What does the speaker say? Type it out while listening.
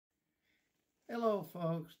Hello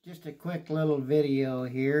folks, just a quick little video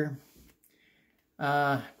here.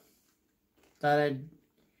 Thought I'd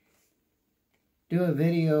do a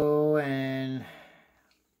video and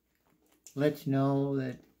let you know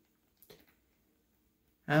that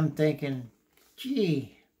I'm thinking,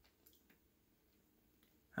 gee,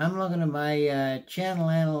 I'm looking at my channel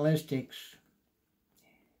analytics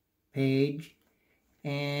page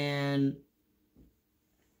and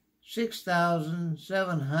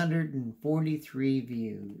 6,743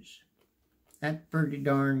 views. That's pretty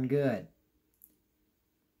darn good.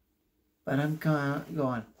 But I'm kind of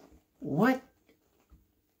going, what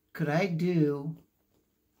could I do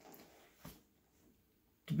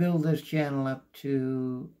to build this channel up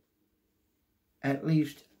to at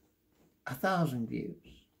least 1,000 views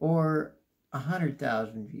or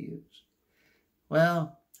 100,000 views?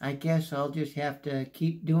 Well, I guess I'll just have to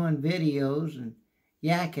keep doing videos and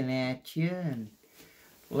yakking at you and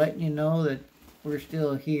letting you know that we're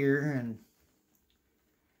still here.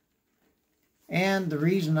 And the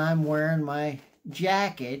reason I'm wearing my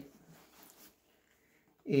jacket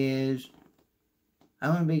is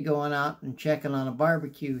I'm going to be going out and checking on a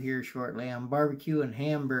barbecue here shortly. I'm barbecuing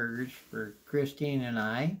hamburgers for Christine and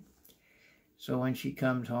I. So when she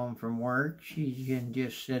comes home from work, she can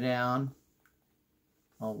just sit down.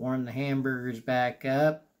 I'll warm the hamburgers back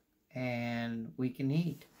up and we can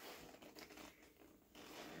eat.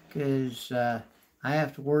 Because I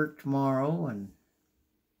have to work tomorrow and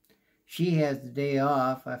she has the day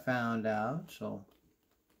off, I found out. So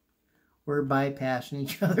we're bypassing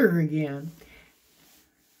each other again.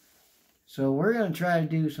 So we're going to try to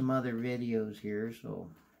do some other videos here. So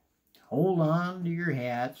hold on to your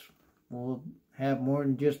hats. We'll have more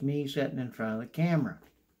than just me sitting in front of the camera.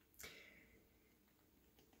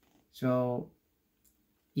 So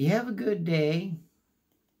you have a good day,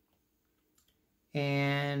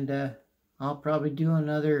 and I'll probably do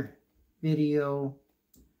another video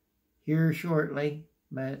here shortly,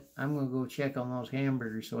 but I'm going to go check on those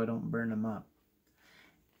hamburgers so I don't burn them up.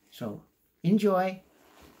 So enjoy.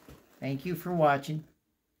 Thank you for watching.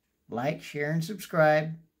 Like, share, and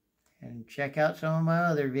subscribe, and check out some of my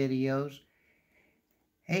other videos.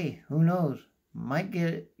 Hey, who knows? Might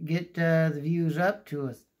get the views up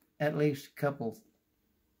to at least a couple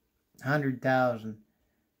 100,000.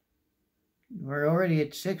 We're already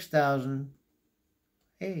at 6,000.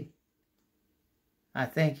 Hey, I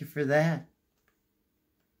thank you for that.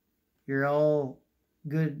 You're all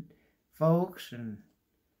good folks, and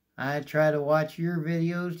I try to watch your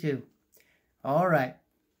videos too. All right.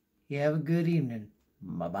 You have a good evening.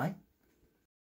 Bye-bye.